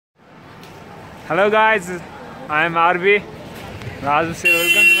Hello guys, I am RB. Welcome to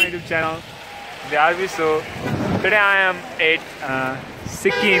my YouTube channel, the RB. So today I am at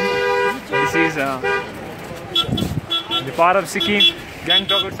Sikkim. This is the part of Sikkim,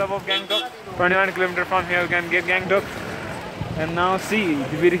 Gangtok. It's above Gangtok. 21 kilometers from here, you can get Gangtok. And now see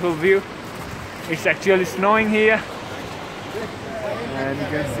the beautiful view. It's actually snowing here, and you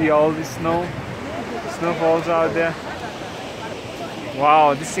can see all the snowfalls out there.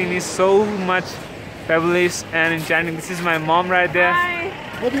 Wow, this scene is so much fabulous and enchanting. This is my mom right there.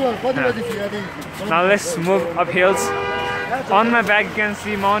 Now let's move up hills. On my back you can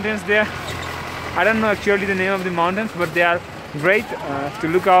see mountains there. I don't know actually the name of the mountains, but they are great to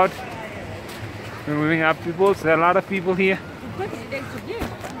look out. We're moving up people, so there are a lot of people here.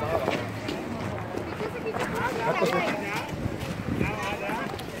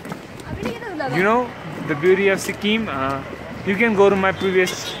 You know the beauty of Sikkim? You can go to my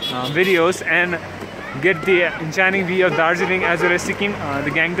previous videos and get the enchanting view of Darjeeling as well as Sikkim, the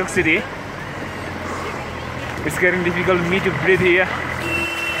Gangtok city. It's getting difficult for me to breathe here.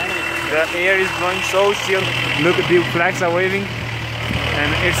 The air is blowing so chill. Look, the flags are waving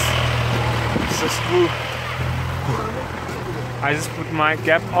and it's just cool. I just put my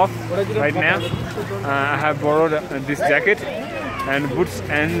cap off right now. I have borrowed this jacket and boots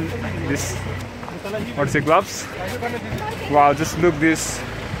and this, what's it, gloves. Wow, just look this.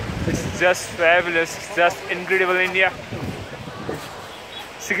 It's just fabulous. It's just incredible India.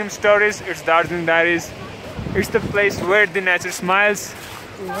 Sikkim stories, it's Darjeeling diaries. It's the place where the nature smiles.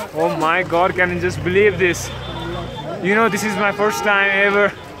 Oh my god, can you just believe this? You know, this is my first time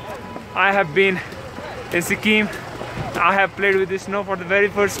ever I have been in Sikkim. I have played with the snow for the very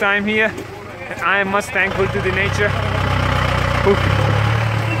first time here. And I am much thankful to the nature.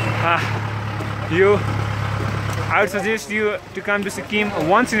 I would suggest you to come to Sikkim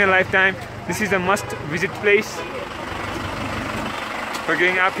once in a lifetime. This is a must-visit place for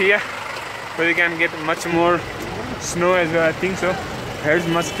going up here, where you can get much more snow as well. I think so. There's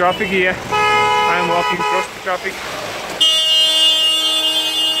much traffic here. I am walking across the traffic.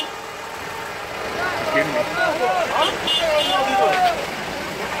 Excuse me.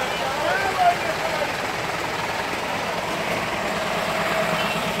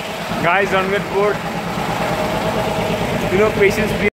 Guys, don't get bored. You know, patience.